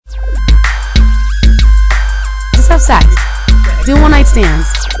have sex. Do one night stands.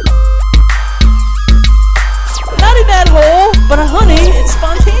 Not in that hole, but honey, it's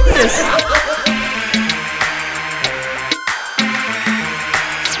spontaneous.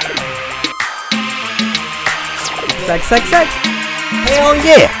 Sex, sex, sex. Hell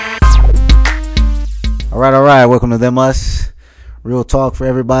yeah. All right. Welcome to Them Us. Real talk for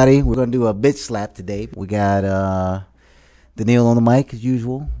everybody. We're going to do a bitch slap today. We got Daniil on the mic as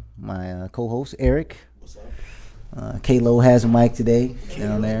usual. My co-host, Eric. What's up? K-Lo has a mic today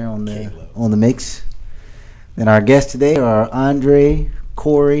down there on the mix. Then our guests today are Andre,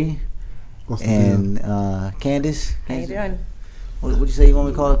 Corey, and Candace. How you doing? What you say you want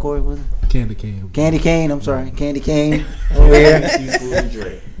me to call it, Corey? What was it? Candy cane. Candy cane. I'm sorry. Candy cane over here.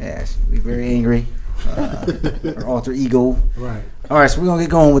 Yeah, we very angry. Her alter ego. Right. All right, so we're gonna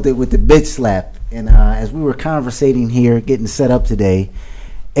get going with the bitch slap. And as we were conversating here, getting set up today,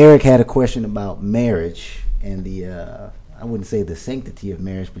 Eric had a question about marriage and the I wouldn't say the sanctity of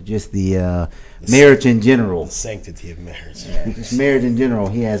marriage, but just the marriage in general. The sanctity of marriage. Yeah, just marriage in general.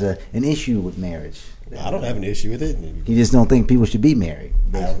 He has an issue with marriage. I don't have an issue with it. You just don't think people should be married.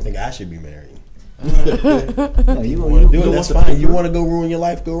 I don't think I should be married. No, you want to do it, that's fine. You want to go ruin your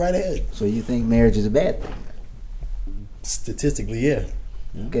life, go right ahead. So you think marriage is a bad thing? Statistically, yeah.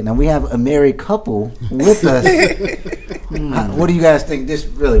 Okay, now we have a married couple with us. What do you guys think?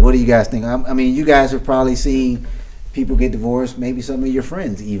 What do you guys think? I mean, you guys have probably seen people get divorced. Maybe some of your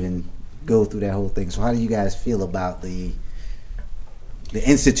friends even go through that whole thing. So how do you guys feel about the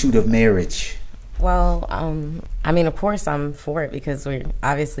institute of marriage? Well, I mean, of course I'm for it because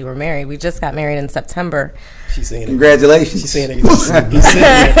we're married. We just got married in September. She's saying congratulations. She's saying it because he's sitting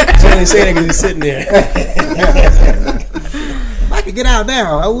there. She's only saying it because he's sitting there. If I could get out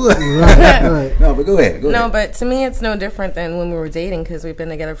now, I would. Right. No, but go ahead. No, but to me it's no different than when we were dating because we've been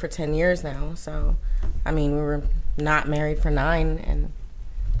together for 10 years now. So, I mean, we were not married for 9 and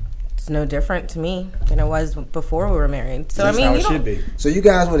it's no different to me than it was before we were married. So that's how it should be. So you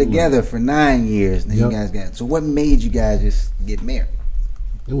guys were together for 9 years, and then you guys got. So what made you guys just get married?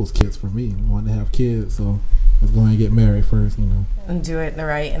 It was kids for me. I wanted to have kids, so let's go ahead and get married first, and do it in the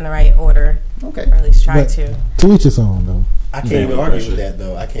right order. Okay, or at least try to. To each his own, though. I can't even argue with that,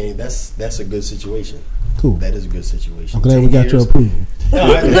 though. I can't. That's a good situation. Cool. That is a good situation. I'm glad we got your approval.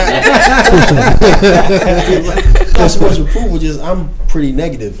 Not so much approval, just I'm pretty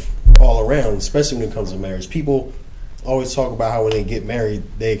negative all around, especially when it comes to marriage. People always talk about how when they get married,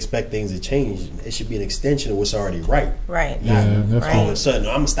 they expect things to change. It should be an extension of what's already right. Right. Yeah, that's all of a sudden,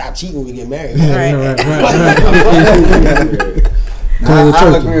 I'm going to stop cheating when we get married. Right.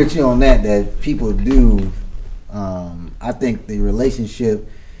 I'll agree with you on that people do. I think the relationship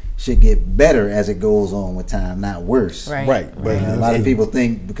should get better as it goes on with time, not worse. Right. But a lot of people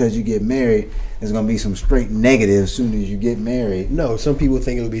think because you get married, there's going to be some straight negative as soon as you get married. No, some people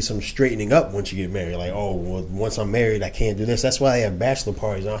think it'll be some straightening up once you get married. Like, oh, well, once I'm married, I can't do this. That's why they have bachelor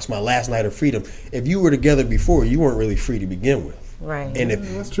parties. That's my last night of freedom. If you were together before, you weren't really free to begin with. Right. And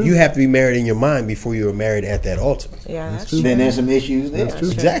if you have to be married in your mind before you were married at that altar. Yeah, that's true. Then there's some issues there.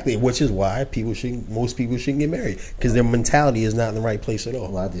 Exactly, which is why most people shouldn't get married because their mentality is not in the right place at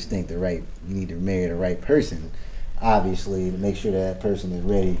all. Well, I just think you need to marry the right person, obviously, to make sure that person is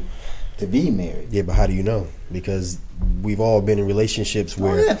ready to be married. Yeah, but how do you know? Because we've all been in relationships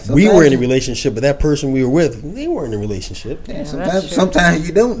where we were in a relationship, but that person we were with, they weren't in a relationship. Yeah, sometimes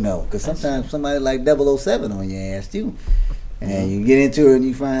you don't know because sometimes somebody like 007 on your ass too. And you get into it and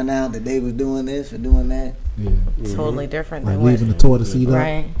you find out that they was doing this or doing that. Yeah. Totally different like than leaving the toilet seat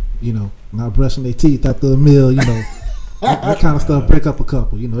up, not brushing their teeth after a meal, that kind of stuff break up a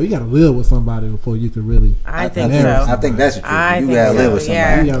couple. You got to live with somebody before you can really. I think so. I think that's the truth. I you think gotta so. live with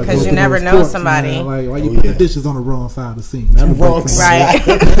somebody. Yeah, because you never know somebody. Like, why you put the dishes on the wrong side of the sink? Right.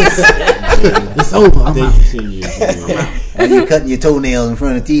 It's over. I'm out. Why you cutting your toenails in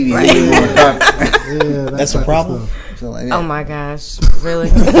front of the TV? Yeah, that's a problem. Like oh my gosh, really?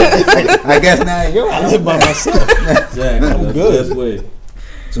 I guess now I live by myself. Exactly. I'm good.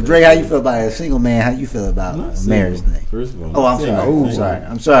 So Dre, how you feel about it? A single man, how you feel about a marriage thing? First of all,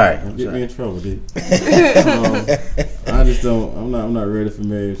 I'm sorry. Don't get me in trouble, dude. I just don't. I'm not ready for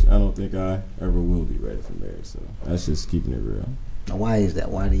marriage. I don't think I ever will be ready for marriage. So that's just keeping it real. Now, why is that?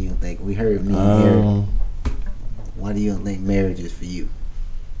 Why do you think we heard me here? Why do you think marriage is for you?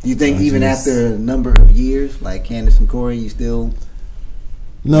 Do you think even after a number of years, like Candace and Corey, you still?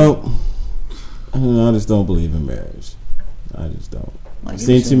 No, I just don't believe in marriage. I just don't. I've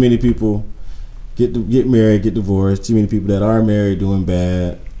seen too many people get married, get divorced. Too many people that are married doing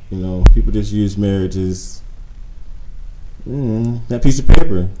bad. People just use marriage as that piece of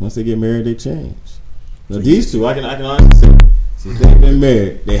paper. Once they get married, they change. Now, these two, I can honestly say, since they've been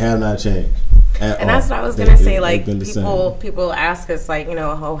married, they have not changed. And that's what I was gonna say. Like people ask us, like, you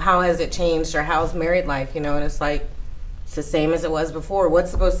know, how has it changed, or how's married life? You know, and it's like it's the same as it was before.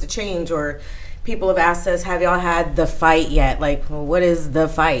 What's supposed to change? Or people have asked us, have y'all had the fight yet? Like, well, what is the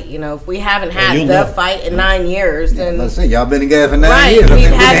fight? You know, if we haven't had the fight in 9 years, then let's say y'all been together for 9 right, years. We've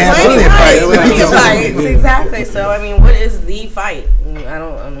had plenty of fights. Exactly. So I mean, what is the fight? I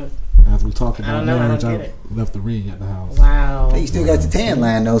don't. As we talk about marriage, I left the ring at the house. Wow. Hey, you still got the tan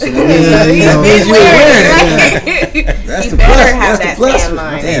line though, so that means you were wearing it. That's the plus. Have that tan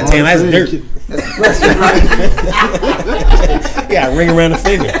line. Tan line's dirt. That's the plus. Yeah, ring around the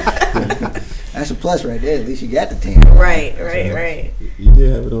finger. That's a plus right there. At least you got the tan. Right. You did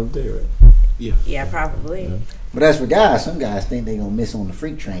have it on the day, right? Yeah, probably. Yeah. But as for guys, some guys think they're gonna miss on the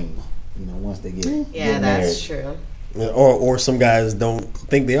freak train. You know, once they get that's married. true. Or some guys don't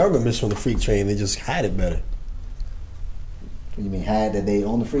think they are going to miss on the freak train. They just hide it better. You mean hide that they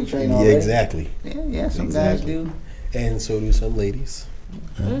on the freak train already? Yeah, exactly. Yeah, some guys do. And so do some ladies.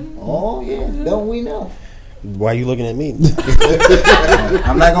 Oh, yeah. Don't we know? Why are you looking at me?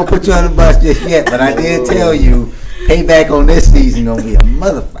 I'm not going to put you on the bus just yet, but I did tell you, payback on this season going to be a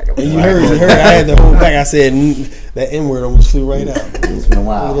motherfucker. You heard. I had the whole back. I said that N-word almost flew right out. It's been a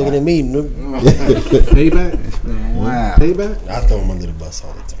while. You looking at me? Payback? It's been a while. Payback? I throw him under the bus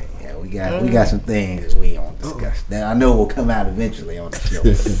all the time. Yeah, we got some things we don't discuss. That I know will come out eventually on the show.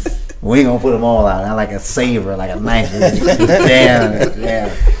 We ain't gonna put them all out. Not like a saver, like a knife.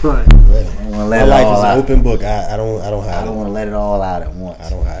 Yeah. Right. My life is an open book. I don't hide it. I don't want to let it all out at once. I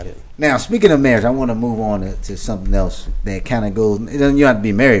don't hide it. Now, speaking of marriage, I want to move on to something else that kind of goes. You don't have to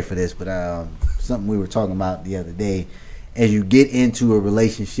be married for this, but something we were talking about the other day. As you get into a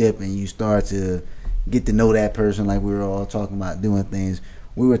relationship and you start to get to know that person, like we were all talking about doing things.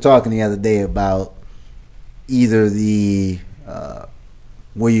 We were talking the other day about either the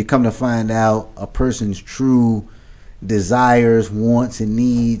where you come to find out a person's true desires, wants, and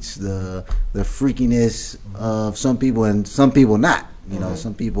needs, the freakiness of some people and some people not. You know,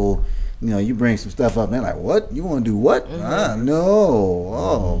 some people, you know, you bring some stuff up and they're like, what? You want to do what? No.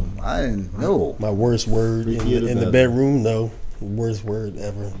 Oh, I didn't know. My worst word in the bedroom, no. Worst word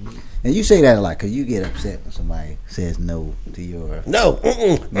ever. And you say that a lot because you get upset when somebody says no to your no,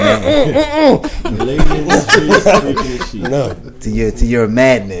 no to your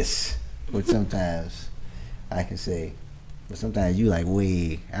madness, which sometimes I can say, but sometimes you like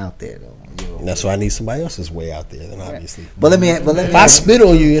way out there though. That's why I need somebody else's way out there. Then obviously, but let me. If I spit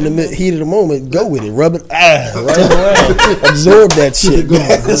on you in the heat of the moment, go with it. Rub it, rub it around, absorb that shit.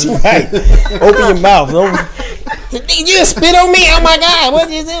 That's right. Open your mouth. Don't. You just spit on me? Oh my God! What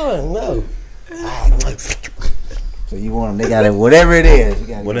you doing? No. So you want them? They got it. Whatever it is. You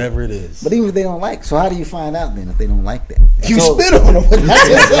got whatever it is. But even if they don't like, so how do you find out then if they don't like that? You spit on them.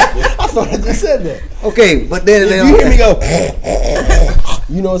 I thought I just said that. Okay, but then they you hear me go.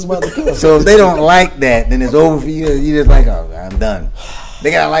 You know it's about to come. So if they don't like that, then it's over for you. You just like, oh, I'm done.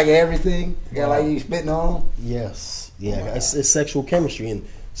 They gotta like everything. They gotta like you spitting on them. Yes. Yeah. It's sexual chemistry, and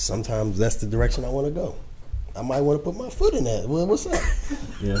sometimes that's the direction I want to go. I might want to put my foot in that. Well, what's up?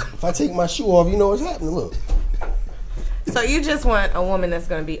 Yeah. If I take my shoe off, you know what's happening. Look. So you just want a woman that's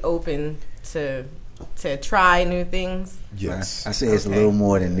going to be open to try new things? Yes. I say it's a little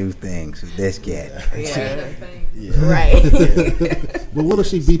more than new things. This cat. Yeah. Right. But what if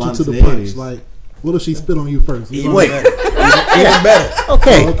she beat you to the punch? Like, what if she spit on you first? Wait. Even better.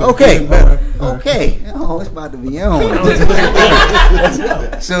 Okay. Okay. Oh, it's about to be on.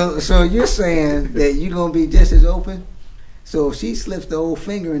 So you're saying that you're gonna be just as open? So if she slips the old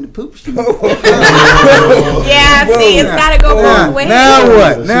finger in the poop chute. Yeah, see, it's got to go both ways. Now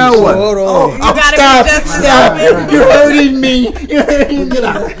what? Hold on. Oh, You got to stop. be just as open. You're hurting me. You're hurting me. Get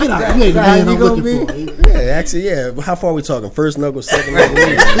out. You ain't the man I'm looking for. Yeah, actually, yeah. How far are we talking? First knuckle, second knuckle.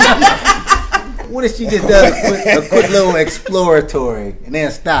 What if she just does a quick little exploratory and then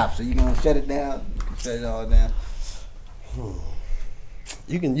stops? So you gonna shut it down? Shut it all down?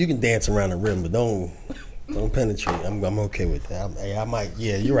 You can dance around the rim, but don't penetrate. I'm okay with that. I might.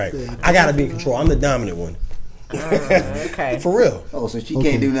 Yeah, you're right. I gotta be in control. I'm the dominant one. Okay. For real. Oh, so she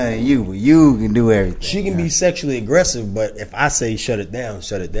can't do nothing to you, but you can do everything. She can be sexually aggressive, but if I say shut it down,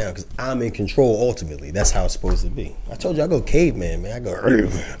 because I'm in control ultimately. That's how it's supposed to be. I told you I go caveman, man. I go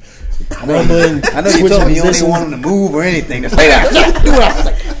rumbling. I know you told me you don't even want him to move or anything. Just lay down. Do what I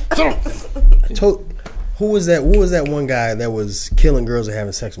say. Who was that? What was that one guy that was killing girls and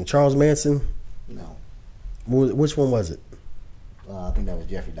having sex with? Charles Manson? No. Which one was it? I think that was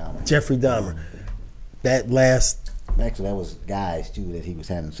Jeffrey Dahmer. Jeffrey Dahmer. That last Actually, that was guys too that he was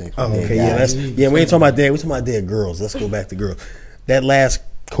having sex with. Oh, Dead okay, yeah, guys. we ain't talking about dead. We talking about dead girls. Let's go back to girls. That last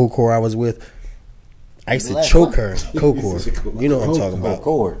coke whore I was with, I used to choke her. Coke whore, you know what I'm talking about?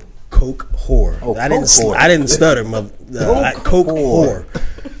 Coke Coke whore. Oh, I whore. didn't stutter. Coke whore.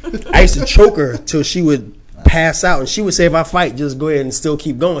 I used to choke her till she would pass out, and she would say, "If I fight, just go ahead and still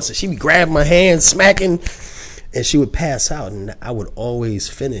keep going." So she'd be grabbing my hand, smacking, and she would pass out, and I would always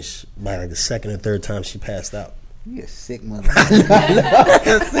finish by like the second or third time she passed out. You a sick mother.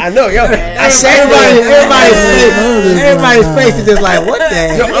 I know, yo. I said Everybody's face is just like, what the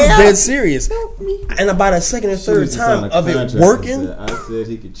hell? Yo, I'm dead serious. And about a second or third time of it working, I said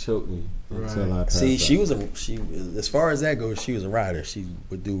he could choke me until I passed see, out. she as far as that goes, she was a rider. She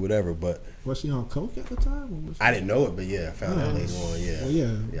would do whatever, but Was she on coke at the time? Or was she... I didn't know it. But yeah, I found out later on. Yeah, Well,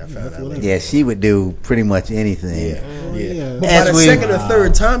 yeah, I found out later. Yeah, she would do pretty much anything. Yeah. But As by the we- second or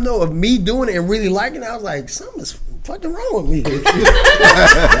third time though of me doing it and really liking it, I was like, something's fucking wrong with me. I'm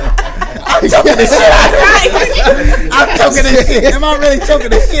choking the shit out of her. I'm choking the shit. Am I really choking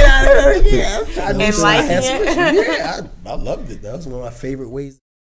the shit out of her? Yeah. I knew And something liking had some it? issue. Yeah, I loved it. That was one of my favorite ways.